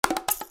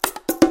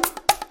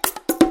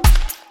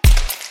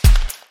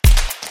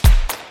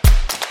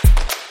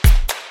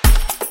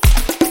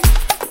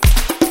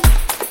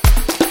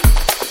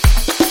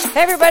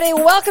Hey everybody,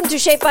 welcome to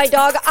Shaped by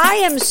Dog. I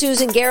am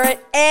Susan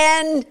Garrett,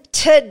 and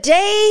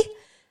today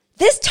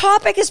this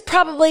topic is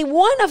probably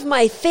one of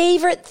my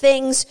favorite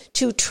things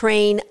to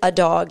train a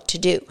dog to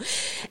do.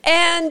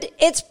 And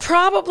it's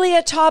probably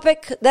a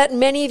topic that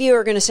many of you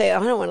are going to say,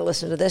 oh, I don't want to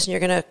listen to this, and you're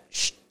going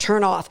to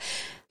turn off.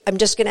 I'm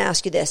just going to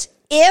ask you this.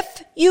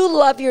 If you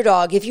love your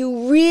dog, if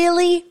you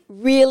really,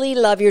 really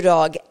love your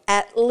dog,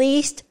 at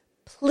least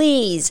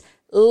please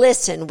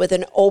listen with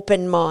an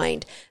open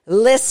mind.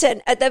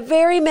 Listen at the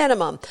very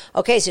minimum.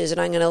 Okay, Susan,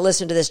 I'm going to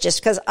listen to this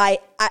just because I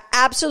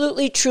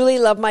absolutely, truly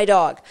love my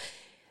dog.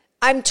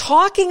 I'm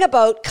talking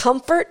about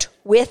comfort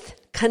with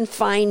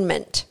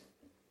confinement.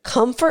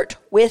 Comfort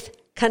with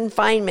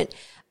confinement.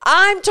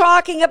 I'm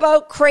talking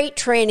about crate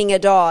training a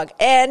dog.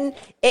 And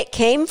it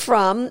came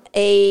from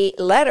a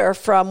letter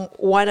from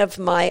one of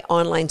my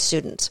online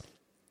students.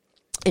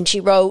 And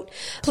she wrote,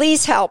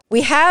 please help.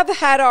 We have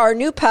had our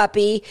new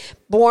puppy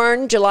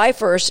born July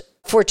 1st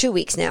for 2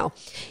 weeks now.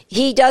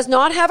 He does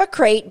not have a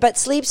crate, but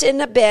sleeps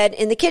in a bed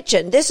in the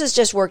kitchen. This has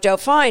just worked out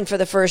fine for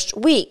the first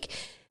week.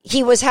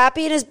 He was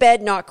happy in his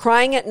bed, not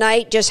crying at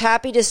night, just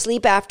happy to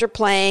sleep after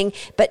playing,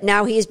 but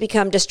now he has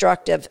become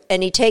destructive,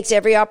 and he takes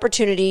every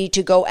opportunity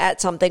to go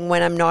at something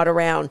when I'm not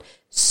around.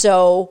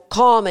 So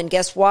calm, and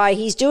guess why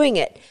he's doing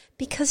it?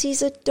 Because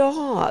he's a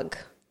dog.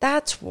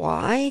 That's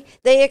why.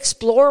 They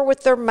explore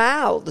with their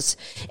mouths,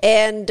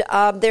 and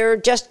they're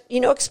just,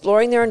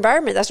 exploring their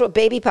environment. That's what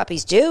baby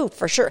puppies do,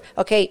 for sure.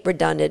 Okay,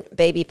 redundant,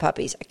 baby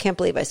puppies. I can't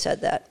believe I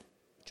said that.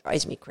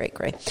 Drives me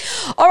cray-cray.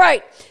 All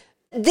right,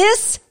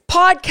 this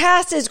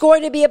podcast is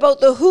going to be about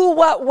the who,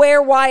 what,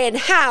 where, why, and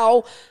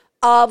how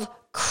of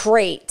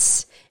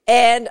crates.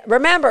 And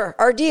remember,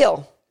 our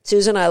deal.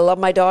 Susan, I love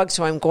my dog,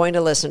 so I'm going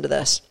to listen to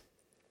this.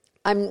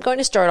 I'm going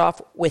to start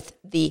off with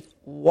the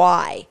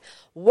why.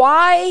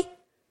 Why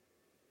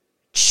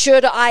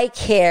should I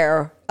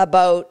care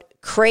about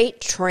crate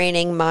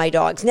training my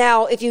dogs?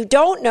 Now, if you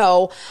don't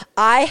know,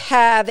 I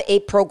have a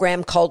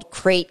program called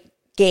Crate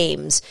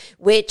Games,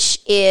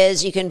 which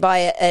is, you can buy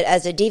it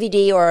as a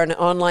DVD or an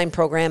online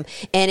program,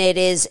 and it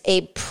is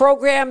a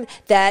program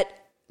that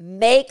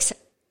makes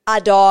a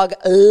dog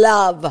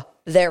love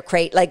their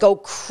crate, like go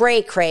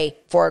cray-cray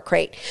for a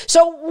crate.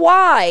 So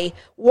why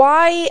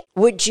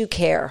would you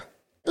care?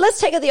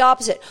 Let's take it the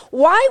opposite.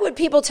 Why would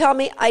people tell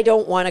me I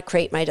don't want to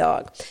crate my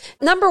dog?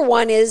 Number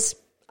one is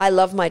I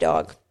love my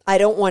dog. I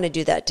don't want to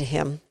do that to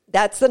him.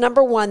 That's the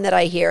number one that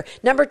I hear.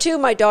 Number two,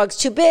 my dog's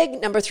too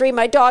big. Number three,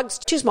 my dog's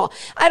too small.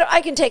 I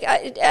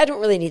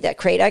don't really need that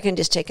crate. I can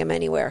just take him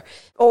anywhere.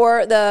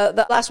 Or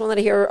the last one that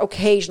I hear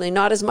occasionally,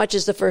 not as much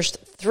as the first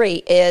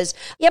three, is,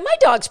 yeah, my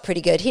dog's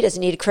pretty good. He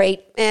doesn't need a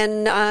crate.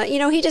 And,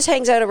 he just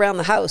hangs out around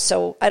the house.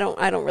 So I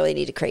don't really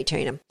need to crate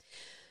train him.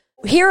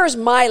 Here's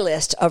my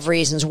list of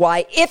reasons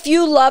why, if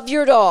you love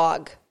your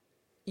dog,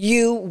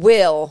 you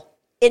will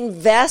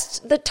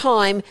invest the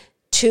time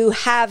to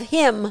have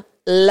him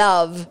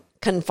love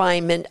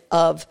confinement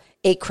of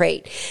a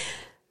crate.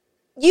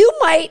 You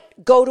might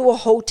go to a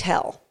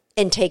hotel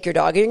and take your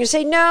dog. You're going to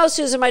say, no,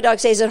 Susan, my dog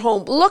stays at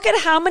home. Look at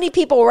how many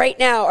people right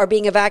now are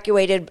being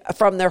evacuated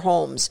from their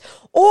homes.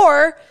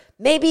 Or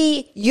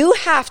maybe you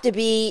have to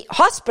be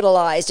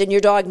hospitalized and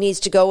your dog needs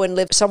to go and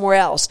live somewhere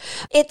else.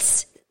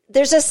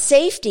 There's a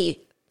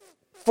safety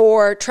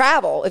for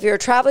travel. If you're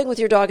traveling with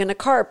your dog in a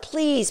car,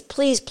 please,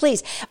 please,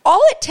 please.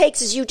 All it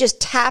takes is you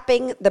just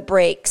tapping the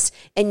brakes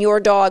and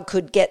your dog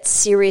could get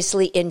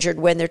seriously injured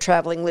when they're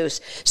traveling loose.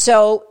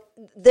 So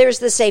there's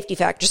the safety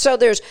factor. So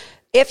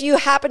if you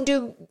happen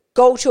to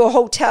go to a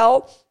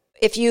hotel,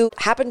 if you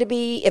happen to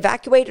be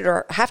evacuated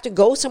or have to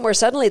go somewhere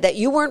suddenly that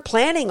you weren't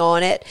planning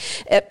on it,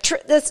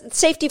 the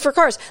safety for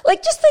cars.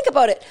 Like, just think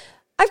about it.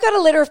 I've got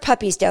a litter of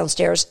puppies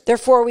downstairs. They're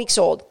 4 weeks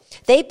old.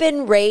 They've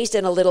been raised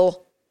in a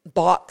little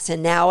box,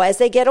 and now as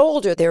they get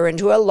older, they're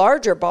into a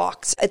larger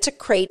box. It's a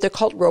crate. They're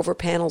called Rover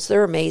panels.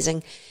 They're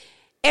amazing.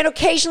 And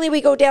occasionally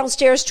we go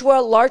downstairs to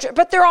a larger,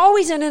 but they're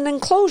always in an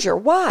enclosure.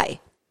 Why?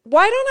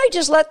 Why don't I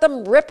just let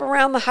them rip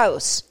around the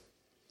house?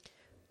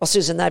 Well,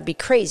 Susan, that'd be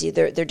crazy.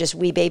 They're just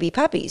wee baby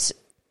puppies.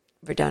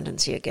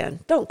 Redundancy again.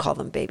 Don't call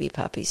them baby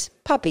puppies.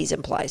 Puppies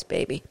implies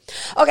baby.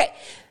 Okay.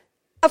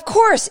 Of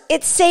course,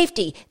 it's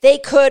safety. They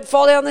could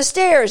fall down the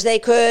stairs. They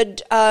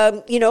could,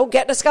 get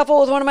in a scuffle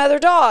with one of my other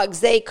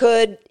dogs. They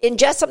could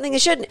ingest something they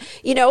shouldn't.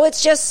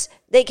 It's just,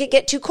 they could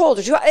get too cold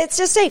or too hot. It's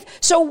just safe.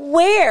 So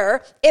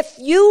if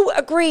you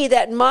agree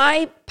that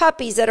my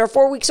puppies that are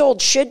 4 weeks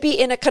old should be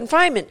in a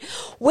confinement,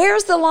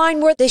 where's the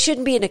line where they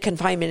shouldn't be in a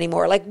confinement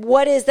anymore? Like,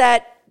 what is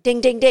that ding,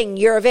 ding, ding,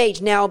 you're of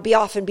age, now be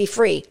off and be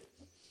free?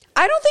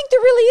 I don't think there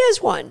really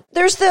is one.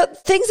 There's the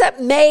things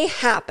that may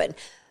happen.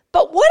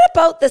 But what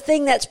about the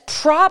thing that's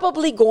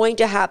probably going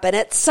to happen?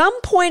 At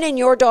some point in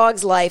your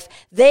dog's life,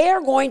 they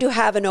are going to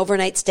have an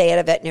overnight stay at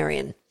a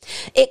veterinarian.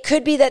 It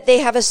could be that they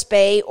have a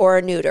spay or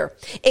a neuter.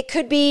 It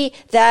could be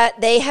that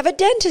they have a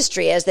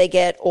dentistry as they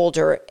get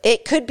older.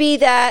 It could be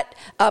that,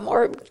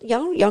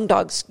 young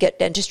dogs get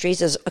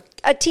dentistries as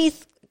a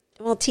teeth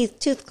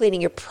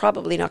cleaning. You're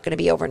probably not going to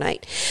be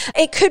overnight.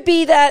 It could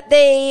be that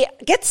they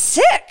get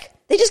sick.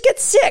 They just get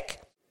sick.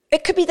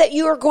 It could be that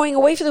you are going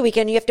away for the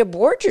weekend. You have to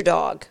board your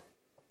dog.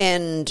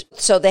 And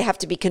so they have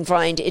to be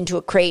confined into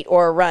a crate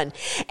or a run.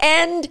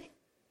 And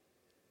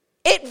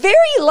it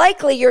very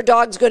likely your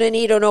dog's going to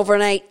need an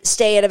overnight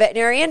stay at a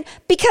veterinarian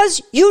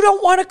because you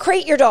don't want to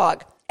crate your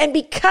dog. And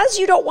because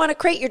you don't want to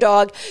crate your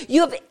dog,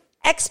 you have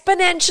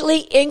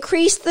exponentially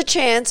increased the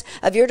chance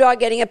of your dog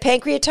getting a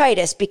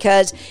pancreatitis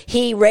because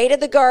he raided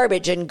the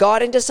garbage and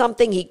got into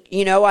something.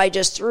 I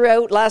just threw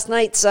out last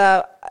night's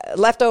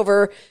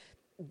leftover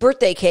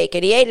birthday cake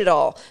and he ate it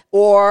all.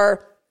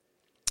 Or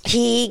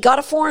he got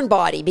a foreign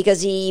body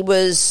because he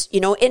was,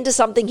 into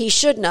something he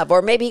shouldn't have.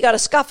 Or maybe he got a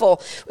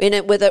scuffle in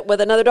it with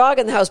another dog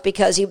in the house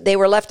because they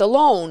were left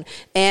alone,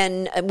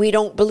 and we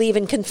don't believe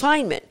in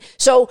confinement.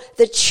 So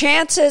the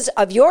chances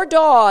of your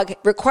dog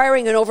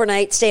requiring an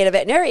overnight stay at a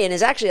veterinarian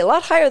is actually a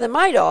lot higher than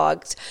my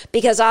dog's,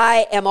 because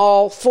I am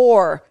all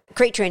for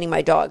crate training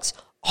my dogs,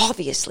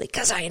 obviously,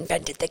 because I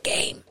invented the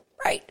game,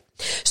 right?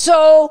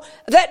 So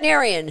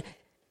veterinarian.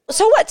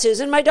 So what,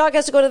 Susan? My dog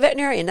has to go to the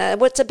veterinarian.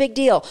 What's a big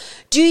deal?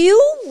 Do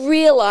you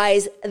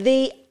realize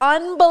the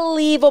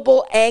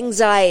unbelievable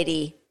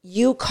anxiety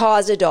you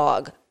cause a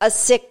dog, a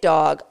sick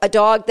dog, a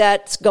dog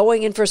that's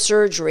going in for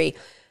surgery,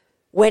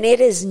 when it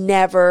has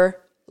never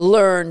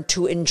learned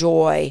to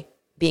enjoy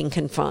being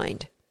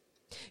confined?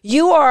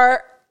 You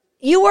are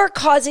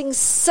causing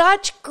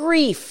such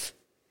grief,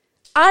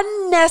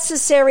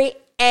 unnecessary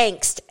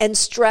angst and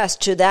stress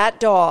to that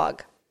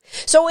dog.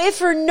 So if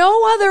for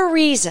no other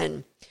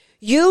reason,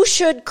 you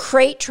should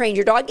crate train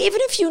your dog,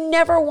 even if you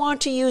never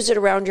want to use it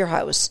around your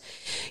house.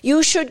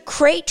 You should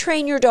crate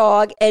train your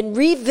dog and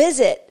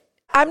revisit.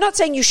 I'm not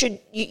saying you should,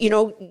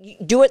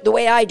 do it the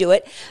way I do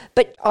it,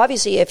 but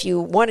obviously if you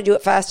want to do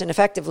it fast and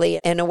effectively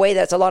in a way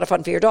that's a lot of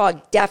fun for your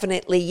dog,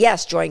 definitely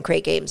yes, join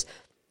crate games.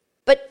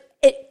 But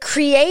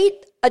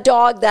create a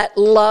dog that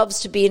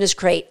loves to be in his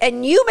crate.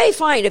 And you may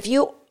find if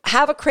you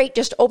have a crate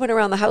just open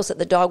around the house that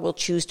the dog will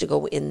choose to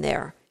go in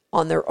there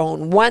on their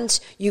own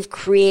once you've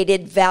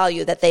created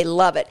value that they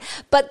love it.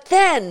 But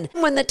then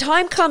when the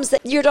time comes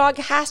that your dog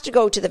has to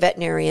go to the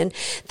veterinarian,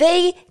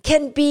 they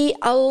can be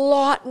a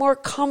lot more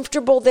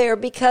comfortable there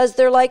because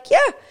they're like, yeah,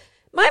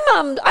 my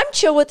mom, I'm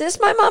chill with this.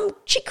 My mom,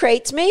 she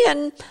crates me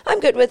and I'm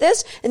good with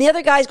this. And the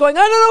other guy's going,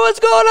 I don't know what's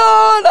going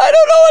on. I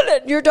don't know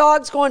what it. Your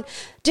dog's going,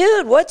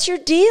 dude, what's your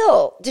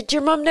deal? Did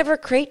your mom never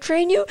crate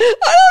train you? I don't know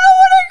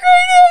what a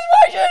crate is.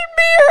 Why should it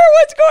be her?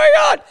 What's going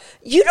on?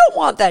 You don't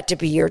want that to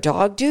be your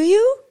dog, do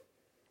you?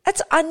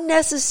 That's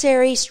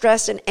unnecessary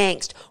stress and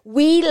angst.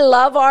 We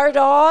love our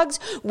dogs.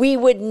 We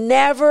would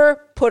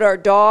never put our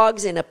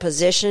dogs in a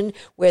position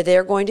where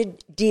they're going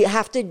to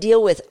have to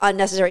deal with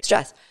unnecessary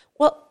stress.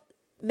 Well,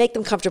 make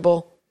them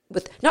comfortable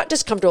with, not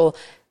just comfortable,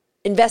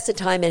 invest the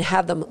time and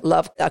have them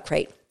love a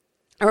crate.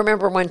 I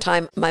remember one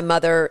time my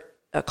mother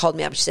called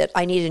me up. She said,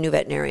 I need a new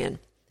veterinarian.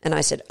 And I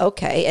said,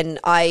 okay. And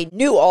I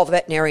knew all the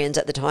veterinarians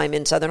at the time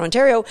in Southern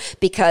Ontario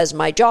because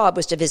my job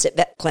was to visit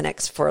vet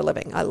clinics for a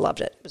living. I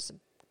loved it. It was,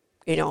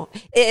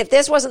 if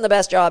this wasn't the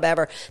best job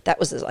ever, that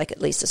was like at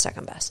least the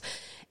second best.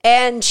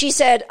 And she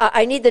said,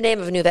 I need the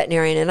name of a new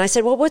veterinarian. And I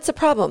said, well, what's the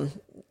problem?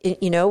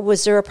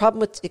 Was there a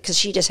problem with, because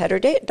she just had her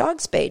dog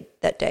spayed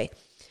that day.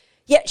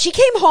 Yeah, she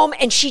came home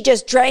and she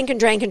just drank and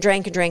drank and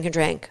drank and drank and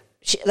drank.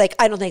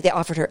 I don't think they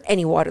offered her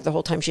any water the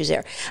whole time she was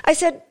there. I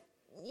said,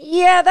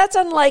 yeah, that's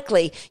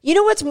unlikely. You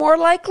know what's more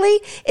likely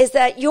is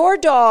that your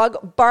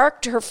dog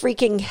barked her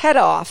freaking head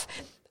off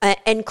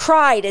and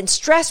cried and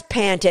stress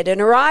panted and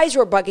her eyes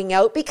were bugging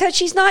out because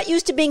she's not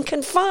used to being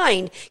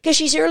confined because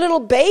she's your little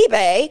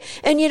baby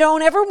and you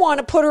don't ever want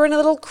to put her in a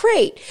little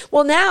crate.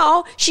 Well,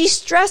 now she's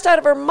stressed out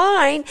of her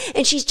mind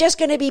and she's just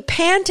going to be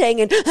panting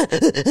and do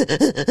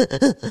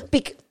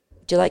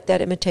you like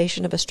that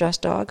imitation of a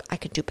stressed dog? I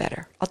could do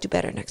better. I'll do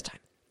better next time.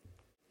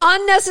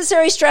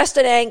 Unnecessary stress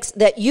and angst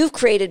that you've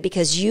created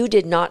because you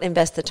did not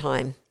invest the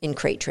time in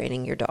crate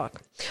training your dog.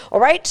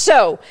 All right,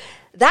 so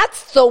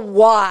that's the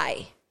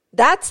why.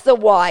 That's the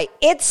why.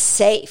 It's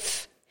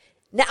safe.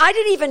 Now, I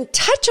didn't even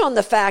touch on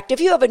the fact if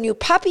you have a new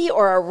puppy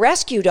or a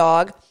rescue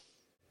dog,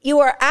 you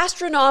are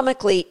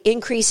astronomically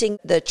increasing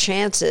the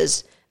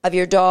chances of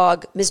your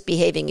dog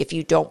misbehaving if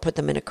you don't put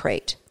them in a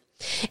crate.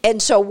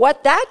 And so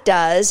what that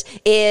does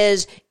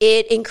is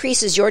it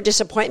increases your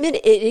disappointment.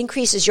 It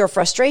increases your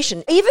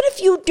frustration. Even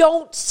if you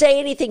don't say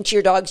anything to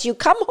your dogs, you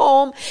come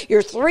home,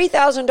 your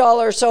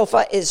 $3,000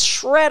 sofa is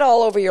shred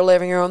all over your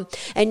living room,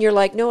 and you're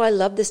like, no, I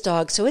love this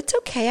dog, so it's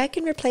okay. I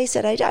can replace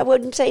it. I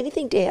wouldn't say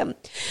anything to him.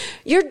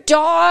 Your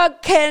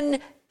dog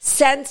can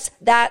sense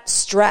that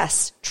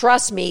stress.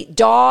 Trust me,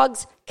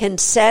 dogs can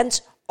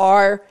sense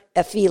our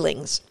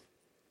feelings.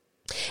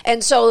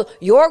 And so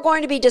you're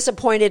going to be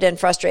disappointed and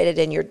frustrated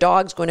and your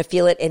dog's going to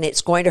feel it and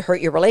it's going to hurt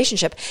your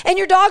relationship. And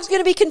your dog's going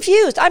to be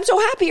confused. I'm so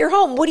happy you're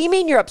home. What do you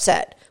mean you're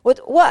upset? With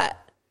what?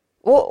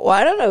 Well,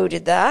 I don't know who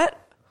did that.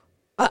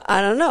 I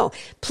don't know.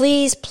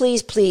 Please,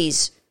 please,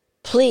 please,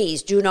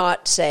 please do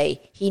not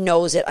say he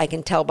knows it. I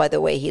can tell by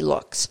the way he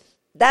looks.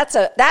 That's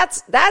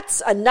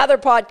another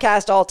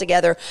podcast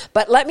altogether.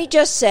 But let me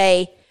just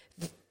say,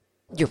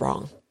 you're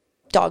wrong.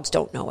 Dogs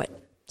don't know it.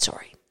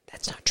 Sorry,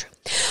 that's not true.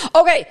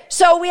 Okay,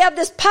 so we have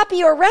this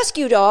puppy or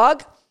rescue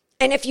dog.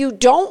 And if you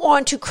don't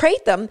want to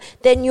crate them,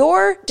 then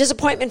your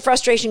disappointment,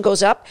 frustration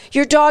goes up.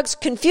 Your dog's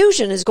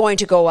confusion is going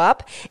to go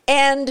up.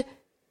 And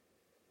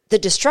the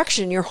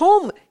destruction in your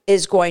home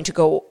is going to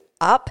go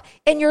up.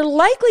 And you're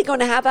likely going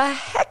to have a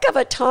heck of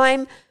a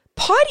time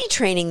potty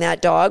training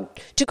that dog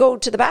to go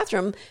to the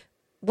bathroom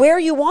where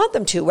you want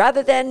them to,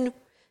 rather than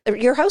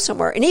your house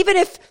somewhere. And even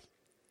if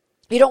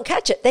you don't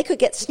catch it, they could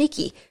get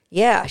sneaky.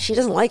 Yeah, she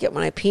doesn't like it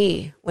when I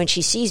pee, when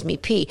she sees me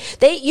pee.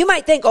 You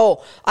might think,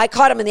 oh, I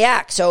caught him in the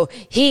act, so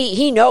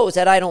he knows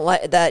that I don't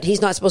like that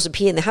he's not supposed to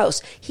pee in the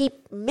house. He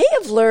may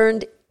have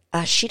learned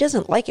she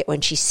doesn't like it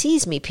when she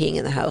sees me peeing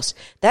in the house.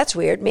 That's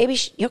weird. Maybe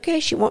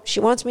she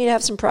wants me to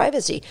have some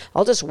privacy.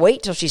 I'll just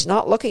wait till she's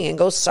not looking and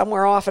go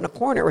somewhere off in a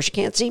corner where she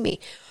can't see me.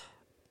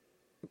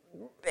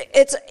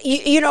 It's,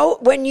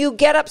 when you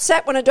get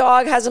upset when a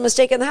dog has a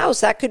mistake in the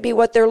house, that could be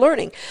what they're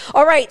learning.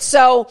 All right,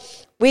 so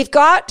we've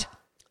got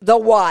the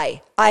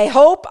why. I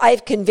hope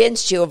I've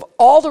convinced you of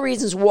all the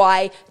reasons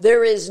why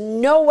there is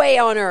no way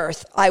on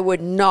earth I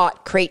would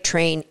not crate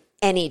train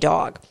any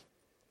dog.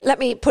 Let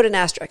me put an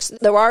asterisk.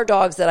 There are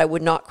dogs that I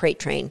would not crate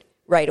train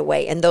right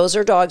away, and those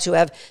are dogs who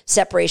have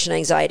separation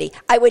anxiety.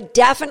 I would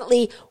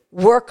definitely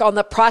work on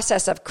the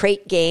process of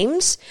crate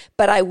games,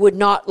 but I would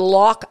not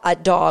lock a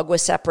dog with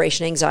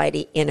separation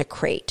anxiety in a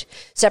crate.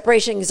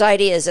 Separation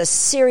anxiety is a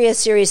serious,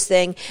 serious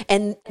thing,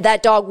 and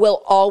that dog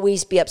will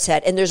always be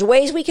upset. And there's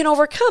ways we can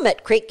overcome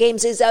it. Crate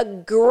games is a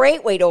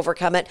great way to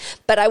overcome it,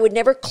 but I would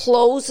never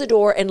close the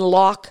door and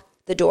lock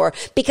the door,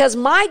 because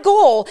my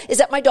goal is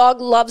that my dog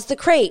loves the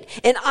crate,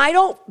 and I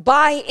don't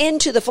buy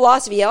into the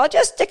philosophy, I'll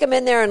just stick him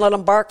in there and let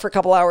him bark for a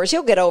couple hours.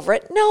 He'll get over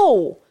it.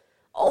 No.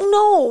 Oh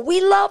no, we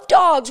love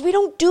dogs. We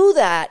don't do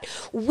that.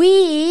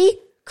 We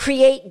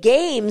create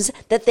games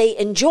that they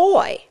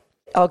enjoy.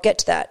 I'll get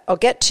to that. I'll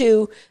get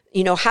to,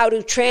 how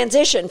to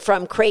transition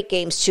from crate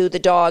games to the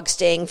dog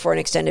staying for an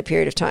extended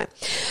period of time.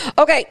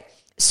 Okay,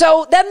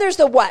 so then there's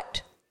the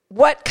what.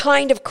 What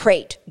kind of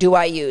crate do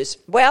I use?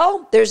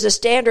 Well, there's a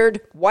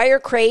standard wire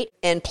crate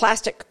and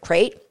plastic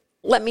crate.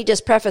 Let me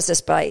just preface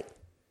this by,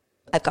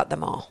 I've got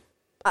them all.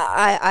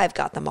 I've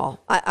got them all.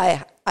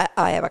 I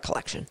have a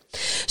collection.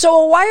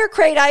 So a wire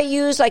crate I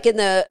use like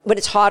when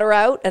it's hotter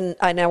out and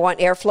I want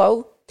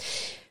airflow.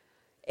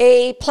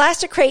 A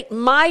plastic crate,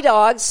 my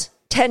dogs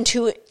tend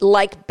to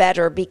like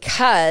better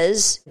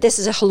because this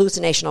is a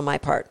hallucination on my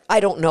part. I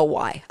don't know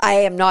why. I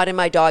am not in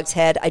my dog's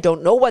head. I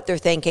don't know what they're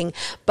thinking,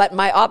 but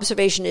my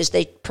observation is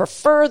they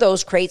prefer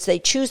those crates. They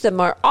choose them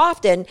more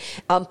often.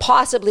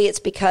 Possibly it's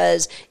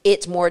because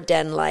it's more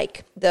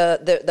den-like.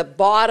 The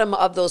bottom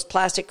of those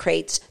plastic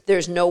crates,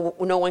 there's no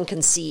one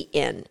can see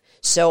in.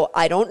 So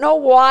I don't know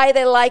why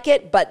they like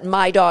it, but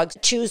my dogs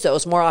choose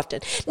those more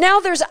often. Now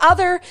there's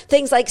other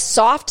things like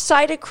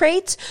soft-sided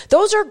crates.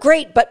 Those are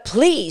great, but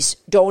please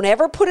don't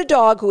ever put a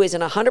dog who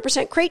isn't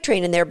 100% crate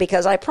trained in there,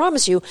 because I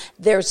promise you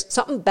there's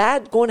something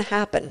bad going to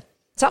happen.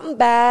 Something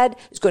bad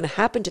is going to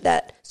happen to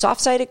that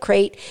soft-sided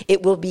crate.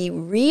 It will be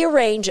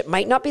rearranged. It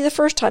might not be the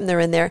first time they're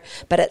in there,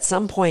 but at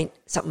some point,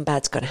 something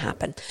bad's going to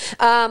happen.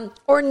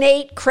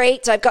 Ornate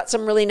crates. I've got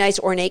some really nice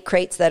ornate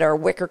crates that are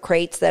wicker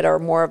crates that are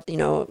more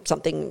of,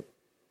 something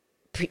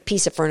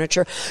piece of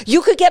furniture.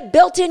 You could get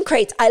built-in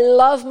crates. I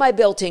love my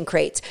built-in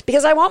crates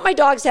because I want my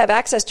dogs to have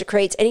access to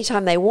crates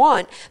anytime they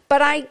want,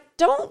 but I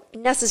don't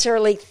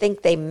necessarily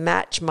think they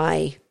match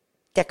my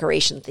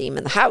decoration theme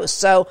in the house.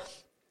 So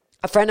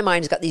a friend of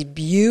mine has got these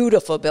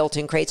beautiful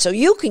built-in crates. So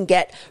you can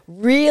get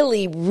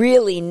really,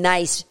 really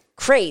nice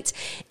crates,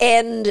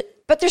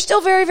 but they're still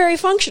very, very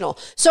functional.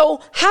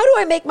 So how do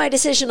I make my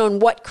decision on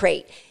what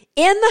crate?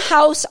 In the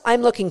house,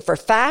 I'm looking for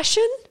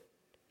fashion.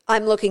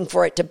 I'm looking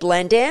for it to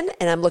blend in,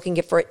 and I'm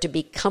looking for it to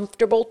be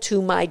comfortable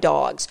to my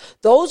dogs.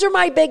 Those are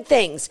my big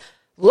things.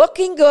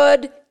 Looking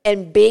good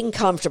and being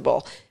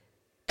comfortable.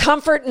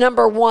 Comfort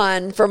number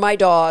one for my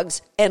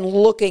dogs, and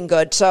looking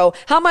good. So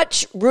how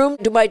much room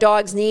do my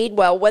dogs need?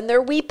 Well, when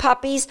they're wee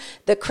puppies,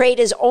 the crate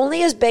is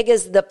only as big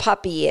as the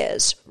puppy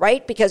is,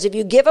 right? Because if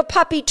you give a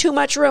puppy too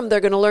much room, they're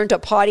going to learn to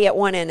potty at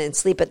one end and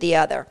sleep at the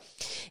other.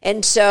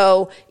 And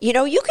so, you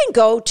can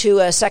go to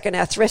a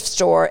second-hand thrift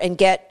store and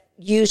get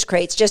used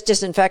crates, just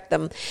disinfect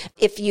them.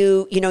 If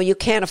you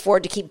can't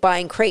afford to keep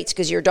buying crates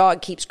because your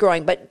dog keeps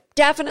growing, but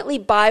definitely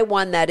buy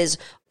one that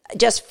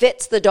just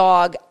fits the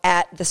dog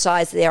at the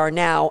size they are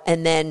now,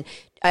 and then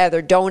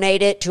either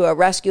donate it to a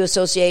rescue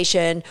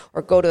association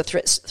or go to a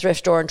thrift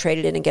store and trade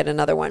it in and get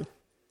another one.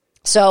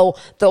 So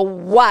the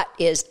what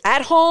is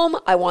at home,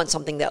 I want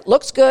something that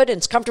looks good and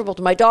is comfortable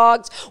to my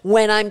dogs.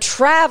 When I'm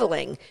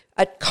traveling,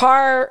 a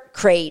car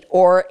crate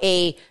or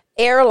a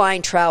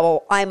airline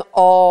travel, I'm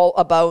all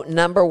about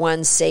number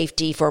one,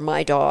 safety for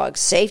my dogs,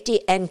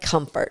 safety and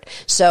comfort.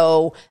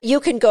 So you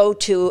can go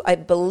to, I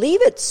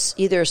believe it's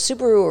either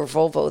Subaru or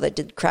Volvo that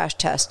did crash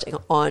testing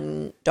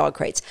on dog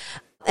crates.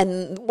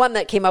 And one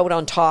that came out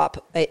on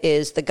top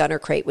is the Gunner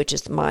crate, which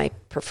is my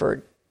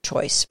preferred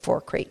choice for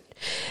crate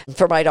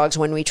for my dogs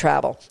when we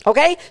travel.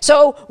 Okay,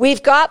 so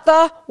we've got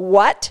the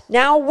what.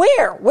 Now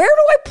where do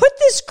I put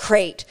this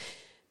crate?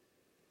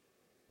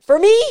 For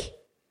me,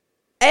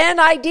 and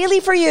ideally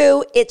for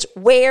you, it's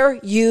where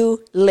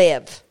you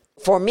live.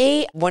 For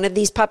me, one of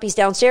these puppies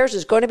downstairs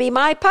is going to be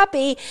my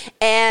puppy,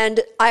 and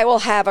I will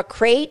have a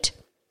crate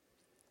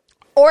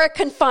or a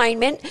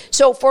confinement.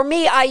 So for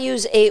me, I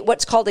use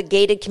what's called a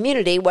gated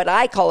community, what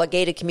I call a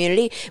gated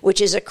community,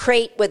 which is a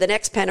crate with an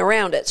X-pen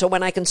around it. So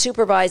when I can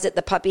supervise it,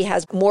 the puppy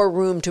has more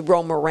room to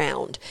roam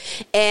around.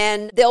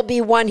 And there'll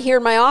be one here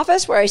in my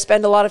office where I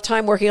spend a lot of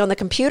time working on the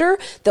computer.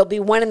 There'll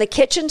be one in the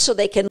kitchen so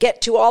they can get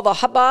to all the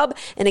hubbub.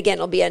 And again,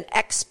 it'll be an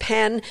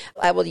X-pen.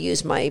 I will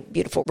use my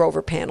beautiful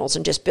Rover panels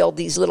and just build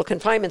these little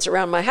confinements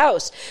around my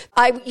house.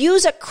 I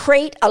use a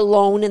crate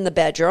alone in the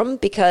bedroom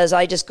because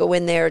I just go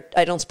in there.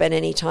 I don't spend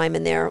any time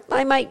in there.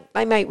 I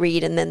might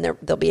read, and then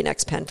there'll be an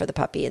X-pen for the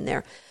puppy in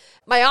there.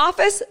 My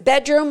office,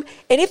 bedroom,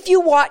 and if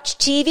you watch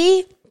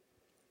TV,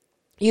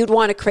 you'd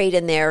want a crate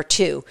in there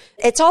too.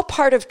 It's all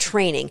part of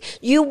training.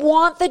 You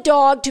want the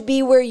dog to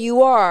be where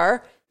you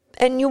are,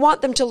 and you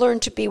want them to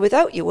learn to be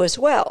without you as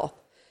well.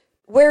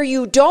 Where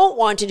you don't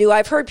want to do,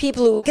 I've heard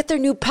people who get their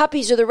new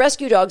puppies or the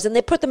rescue dogs, and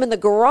they put them in the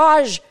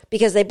garage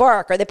because they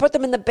bark, or they put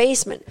them in the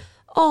basement.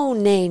 Oh,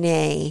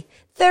 nay.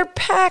 They're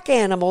pack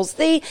animals.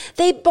 They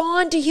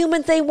bond to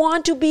humans. They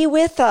want to be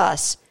with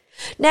us.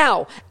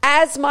 Now,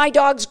 as my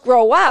dogs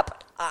grow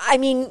up, I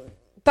mean,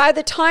 by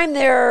the time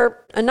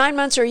they're 9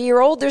 months or a year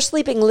old, they're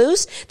sleeping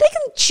loose. They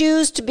can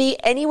choose to be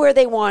anywhere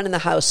they want in the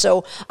house.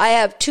 So I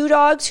have 2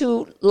 dogs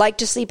who like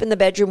to sleep in the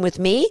bedroom with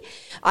me.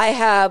 I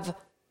have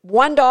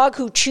 1 dog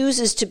who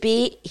chooses to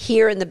be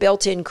here in the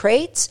built-in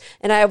crates.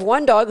 And I have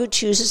 1 dog who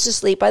chooses to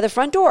sleep by the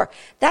front door.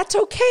 That's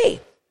okay.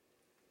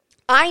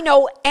 I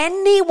know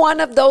any one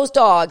of those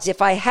dogs,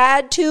 if I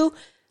had to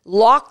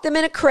lock them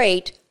in a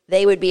crate,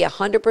 they would be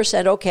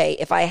 100% okay.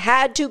 If I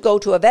had to go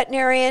to a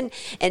veterinarian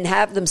and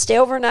have them stay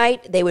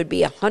overnight, they would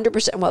be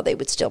 100%, well, they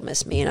would still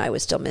miss me and I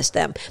would still miss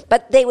them.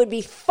 But they would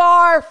be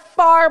far,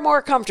 far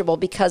more comfortable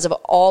because of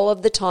all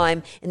of the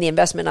time and the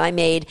investment I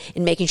made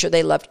in making sure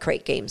they loved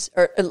crate games,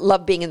 or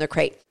loved being in their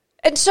crate.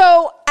 And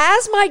so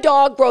as my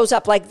dog grows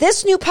up, like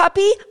this new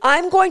puppy,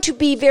 I'm going to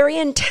be very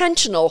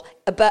intentional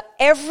about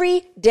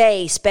every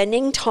day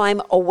spending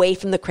time away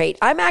from the crate.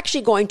 I'm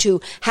actually going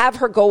to have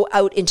her go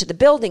out into the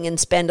building and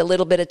spend a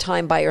little bit of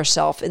time by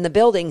herself in the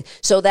building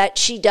so that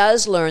she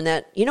does learn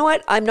that, you know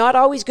what, I'm not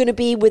always going to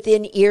be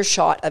within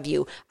earshot of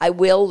you. I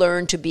will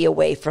learn to be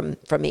away from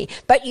me.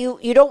 But you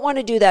don't want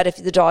to do that if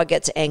the dog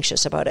gets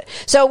anxious about it.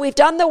 So we've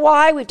done the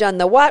why, we've done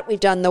the what, we've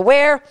done the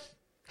where.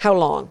 How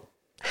long?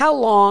 How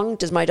long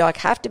does my dog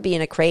have to be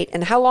in a crate,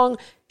 and how long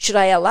should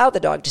I allow the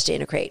dog to stay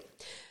in a crate?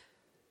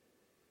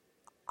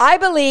 I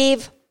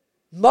believe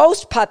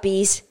most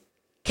puppies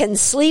can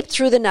sleep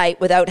through the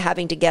night without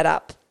having to get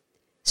up.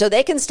 So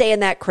they can stay in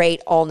that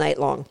crate all night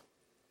long.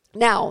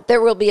 Now,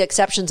 there will be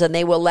exceptions, and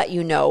they will let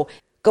you know.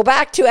 Go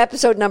back to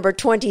episode number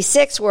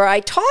 26, where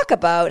I talk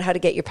about how to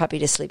get your puppy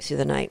to sleep through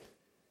the night.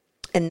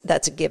 And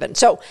that's a given.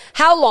 So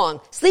how long?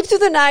 Sleep through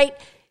the night.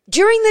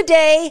 During the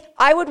day,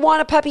 I would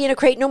want a puppy in a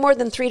crate no more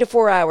than 3 to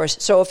 4 hours.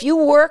 So if you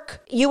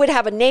work, you would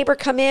have a neighbor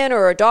come in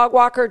or a dog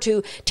walker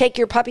to take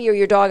your puppy or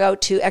your dog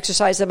out to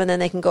exercise them, and then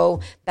they can go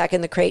back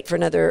in the crate for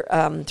another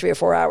 3 or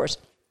 4 hours.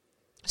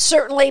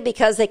 Certainly,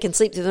 because they can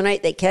sleep through the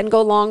night, they can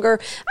go longer.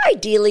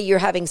 Ideally, you're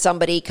having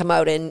somebody come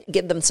out and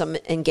give them some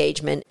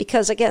engagement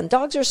because, again,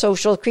 dogs are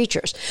social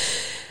creatures.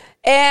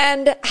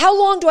 And how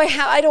long do I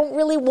have? I don't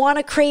really want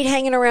a crate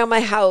hanging around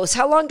my house.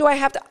 How long do I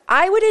have to?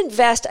 I would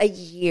invest a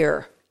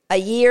year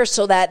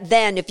so that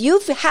then if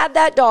you've had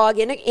that dog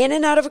in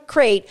and out of a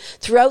crate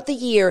throughout the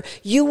year,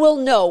 you will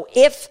know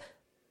if,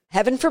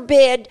 heaven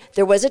forbid,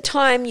 there was a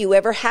time you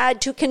ever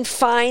had to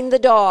confine the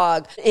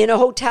dog in a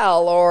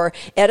hotel or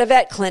at a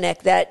vet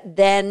clinic, that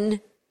then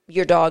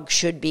your dog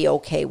should be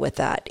okay with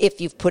that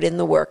if you've put in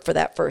the work for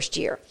that first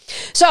year.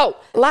 So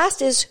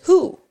last is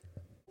who?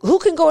 Who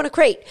can go in a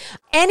crate?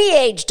 Any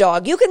age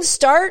dog. You can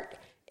start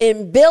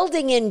in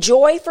building in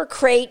joy for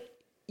crate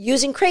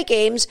using crate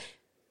games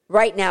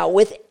right now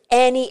with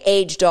any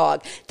age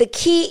dog. The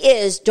key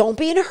is don't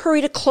be in a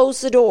hurry to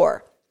close the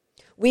door.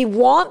 We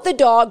want the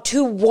dog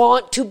to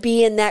want to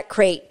be in that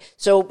crate.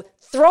 So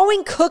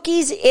throwing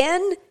cookies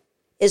in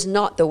is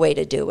not the way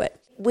to do it.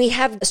 We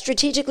have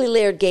strategically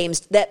layered games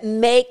that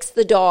makes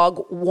the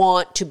dog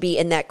want to be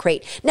in that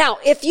crate. Now,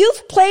 if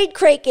you've played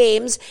crate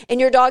games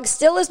and your dog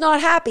still is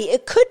not happy,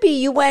 it could be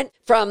you went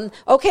from,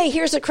 okay,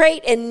 here's a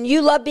crate and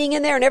you love being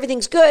in there and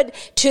everything's good,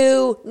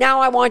 to now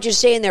I want you to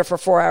stay in there for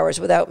 4 hours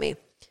without me.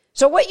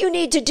 So what you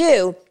need to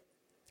do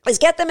is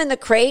get them in the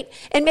crate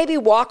and maybe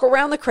walk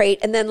around the crate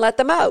and then let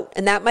them out.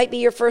 And that might be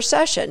your first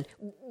session.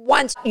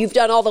 Once you've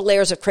done all the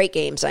layers of crate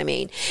games,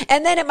 And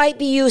then it might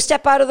be you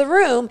step out of the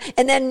room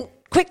and then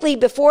quickly,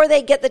 before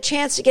they get the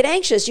chance to get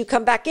anxious, you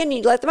come back in and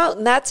you let them out,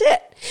 and that's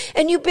it.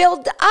 And you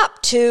build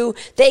up to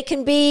they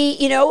can be,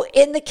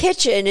 in the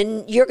kitchen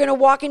and you're going to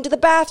walk into the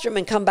bathroom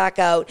and come back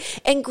out.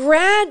 And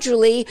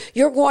gradually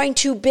you're going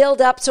to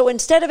build up. So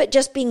instead of it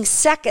just being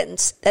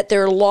seconds that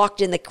they're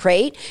locked in the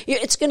crate,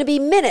 it's going to be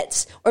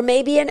minutes or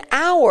maybe an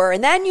hour.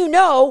 And then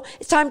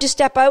it's time to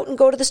step out and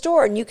go to the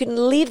store and you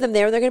can leave them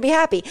there and they're going to be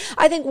happy.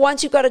 I think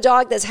once you've got a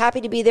dog that's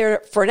happy to be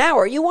there for an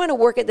hour, you want to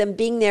work at them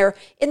being there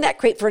in that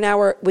crate for an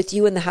hour with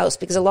you in the house,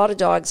 because a lot of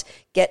dogs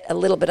get a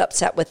little bit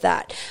upset with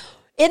that.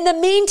 In the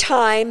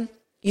meantime,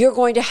 you're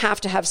going to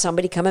have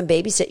somebody come and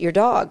babysit your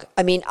dog.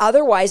 I mean,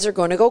 otherwise they're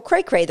going to go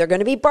cray-cray. They're going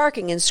to be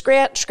barking and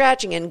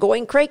scratching and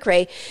going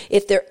cray-cray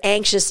if they're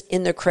anxious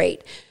in the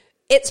crate.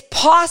 It's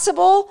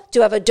possible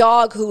to have a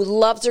dog who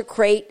loves their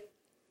crate.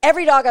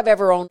 Every dog I've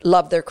ever owned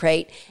loved their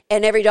crate,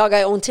 and every dog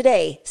I own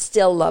today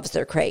still loves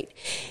their crate.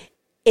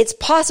 It's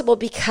possible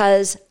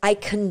because I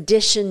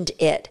conditioned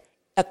it.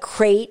 A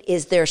crate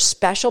is their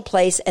special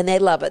place, and they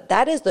love it.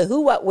 That is the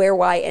who, what, where,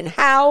 why, and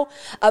how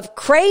of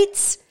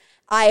crates.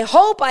 I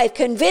hope I've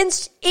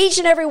convinced each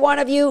and every one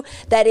of you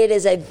that it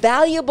is a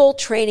valuable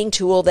training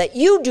tool that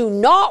you do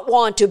not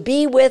want to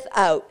be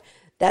without.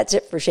 That's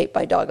it for Shaped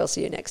by Dog. I'll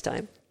see you next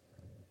time.